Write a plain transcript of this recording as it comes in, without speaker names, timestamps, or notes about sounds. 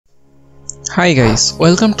Hi guys,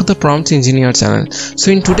 welcome to the Prompt Engineer channel.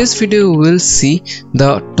 So in today's video we will see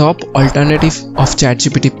the top alternative of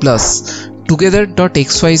ChatGPT Plus.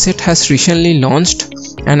 Together.xyz has recently launched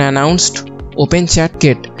and announced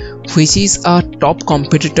OpenChatKit, which is a top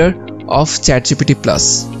competitor of ChatGPT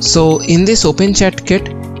Plus. So in this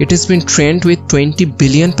OpenChatKit, it has been trained with 20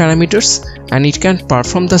 billion parameters and it can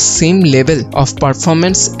perform the same level of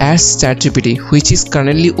performance as ChatGPT, which is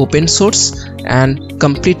currently open source and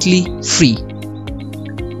completely free.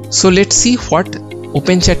 So let's see what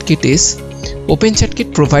OpenChatKit is.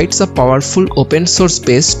 OpenChatKit provides a powerful open source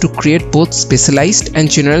base to create both specialized and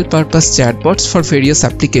general purpose chatbots for various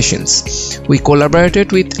applications. We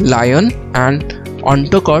collaborated with Lion and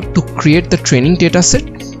Ontocor to create the training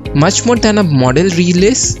dataset. Much more than a model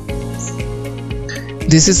release,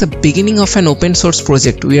 this is the beginning of an open source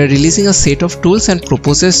project. We are releasing a set of tools and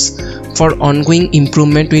proposals for ongoing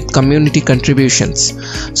improvement with community contributions.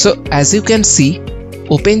 So as you can see,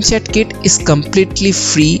 OpenChatKit is completely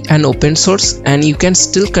free and open source, and you can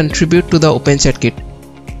still contribute to the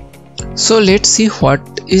OpenChatKit. So let's see what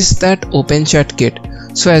is that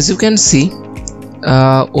OpenChatKit. So as you can see,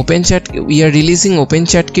 we are releasing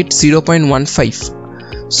OpenChatKit 0.15.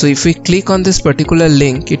 So if we click on this particular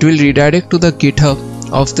link, it will redirect to the GitHub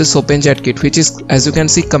of this OpenChatKit, which is, as you can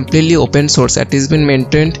see, completely open source. It has been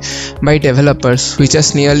maintained by developers, which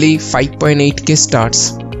has nearly 5.8k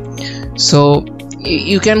stars. So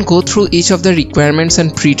you can go through each of the requirements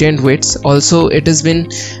and pre-trained weights. Also, it has been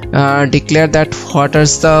declared that what are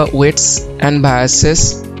the weights and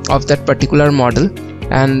biases of that particular model,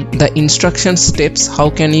 and the instruction steps, how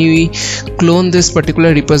can you clone this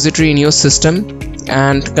particular repository in your system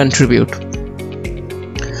and contribute.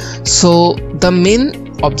 So the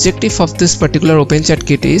main objective of this particular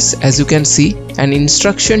OpenChatKit is, as you can see, an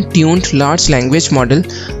instruction tuned large language model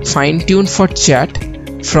fine-tuned for chat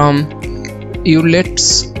from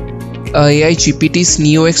Hewlett's AI GPT's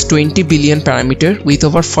NeoX 20 billion parameter with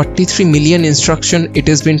over 43 million instruction it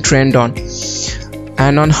has been trained on,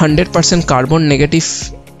 and on 100% carbon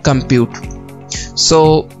negative compute.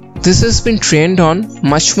 So this has been trained on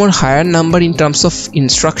much more higher number in terms of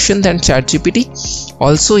instruction than ChatGPT.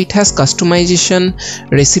 Also, it has customization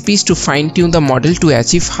recipes to fine-tune the model to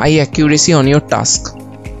achieve high accuracy on your task.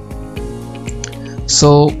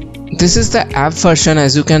 So this is the app version,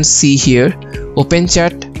 as you can see here,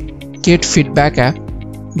 OpenChatKit feedback app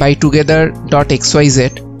by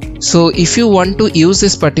together.xyz. So if you want to use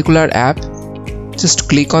this particular app, just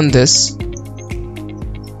click on this.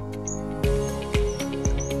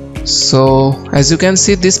 So as you can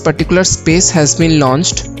see, this particular space has been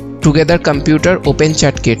launched, Together Computer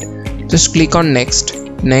OpenChatKit. Just click on next,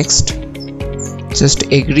 just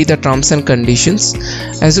agree the terms and conditions.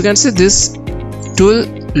 As you can see, this tool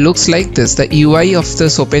looks like this. The UI of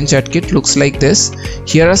this OpenChatKit looks like this.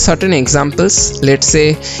 Here are certain examples. Let's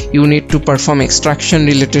say you need to perform extraction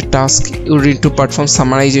related tasks, you need to perform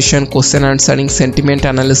summarization, question answering, sentiment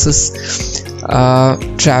analysis,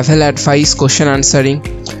 travel advice, question answering.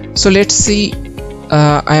 So let's see,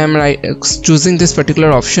 I am choosing this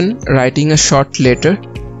particular option, writing a short letter.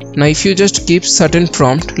 Now if you just give certain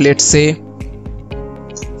prompt, let's say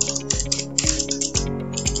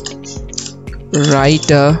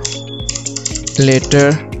write a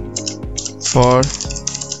letter for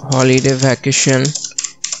holiday vacation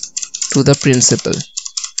to the principal.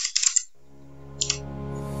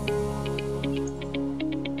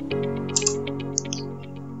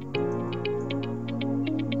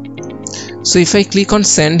 So if I click on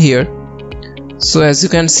send here, so as you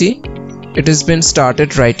can see, it has been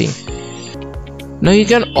started writing. Now you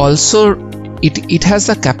can also, it has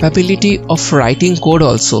the capability of writing code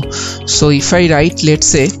also. So if I write, let's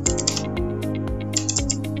say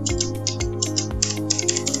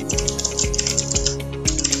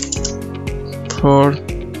for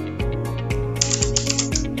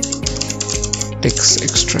text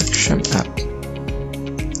extraction app.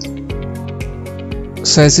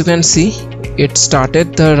 So as you can see, it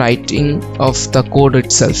started the writing of the code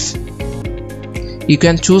itself. You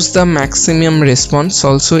can choose the maximum response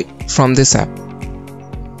also from this app.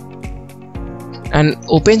 And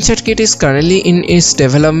OpenChatKit is currently in its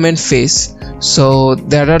development phase, so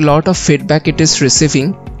there are a lot of feedback it is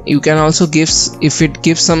receiving. You can also give, if it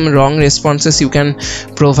gives some wrong responses, you can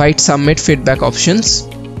provide submit feedback options.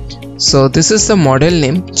 So this is the model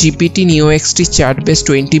name, GPT NeoXT ChatBase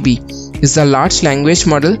 20B is the large language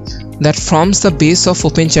model that forms the base of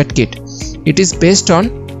OpenChatKit. It is based on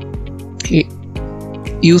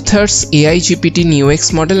Hewlett's AI GPT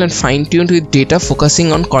NeoX model and fine-tuned with data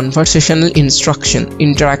focusing on conversational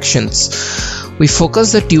interactions. We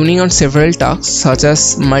focus the tuning on several tasks such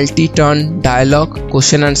as multi-turn, dialogue,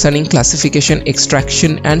 question answering, classification,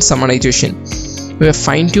 extraction, and summarization. We have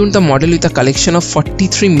fine-tuned the model with a collection of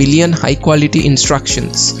 43 million high-quality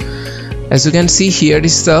instructions. As you can see, here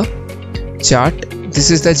is the chart. This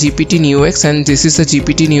is the GPT NewX and this is the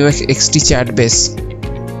GPT NewX XT chat base.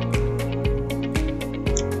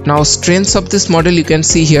 Now, strengths of this model you can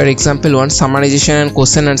see here. Example 1, summarization and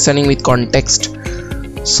question answering with context.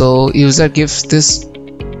 So user gives this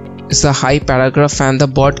is a high paragraph and the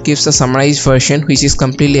bot gives a summarized version which is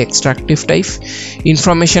completely extractive type.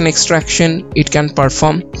 Information extraction it can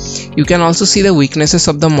perform. You can also see the weaknesses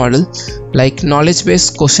of the model, like knowledge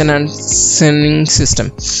based question answering system.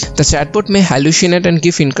 The chatbot may hallucinate and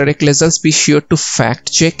give incorrect results. Be sure to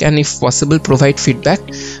fact check and if possible provide feedback.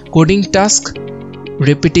 Coding task,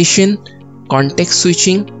 repetition, context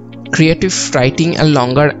switching, creative writing, and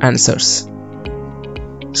longer answers.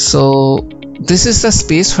 So this is the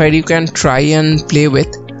space where you can try and play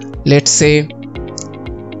with, let's say,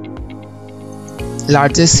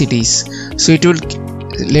 largest cities. So it will,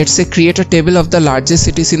 let's say, create a table of the largest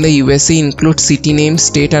cities in the USA, include city name,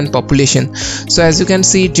 state, and population. So as you can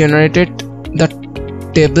see, it generated the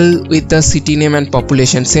table with the city name and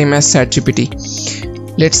population, same as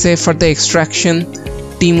ChatGPT. Let's say for the extraction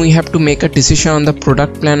team, we have to make a decision on the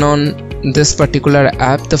product plan on this particular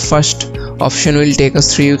app. The first option will take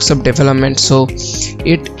us 3 weeks of development. So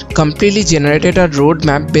it completely generated a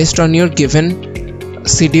roadmap based on your given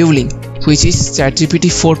scheduling, which is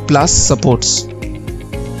ChatGPT 4 Plus supports.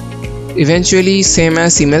 Eventually, same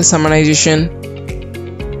as email summarization,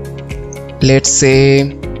 let's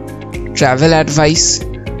say travel advice.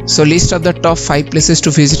 So list of the top 5 places to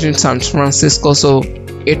visit in San Francisco. So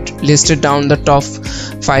it listed down the top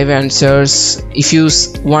 5 answers. If you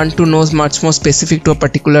want to know much more specific to a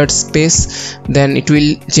particular space, then it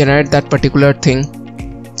will generate that particular thing.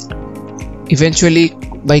 Eventually,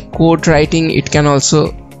 by code writing, it can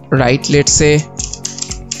also write, let's say,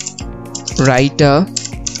 write a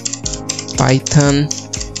Python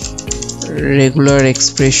regular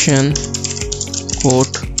expression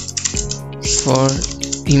code for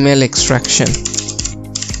email extraction.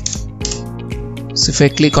 So if I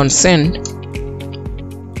click on send,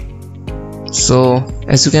 so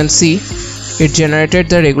as you can see, it generated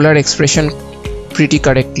the regular expression pretty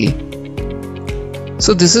correctly.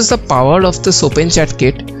 So this is the power of this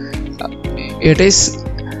OpenChatKit. It is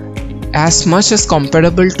as much as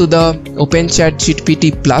comparable to the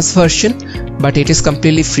OpenChatGPT Plus version, but it is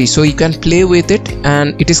completely free, so you can play with it,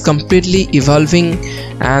 and it is completely evolving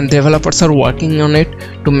and developers are working on it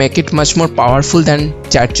to make it much more powerful than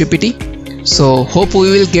ChatGPT. So hope we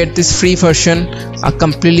will get this free version, a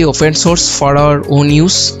completely open source for our own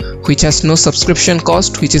use, which has no subscription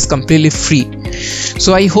cost, which is completely free.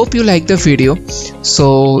 So I hope you like the video.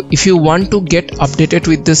 So if you want to get updated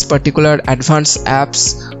with this particular advanced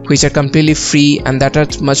apps which are completely free and that are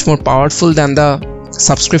much more powerful than the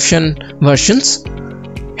subscription versions,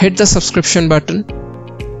 hit the subscription button,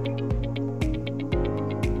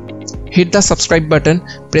 hit the subscribe button,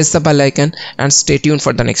 press the bell icon, and stay tuned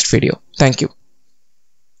for the next video. Thank you.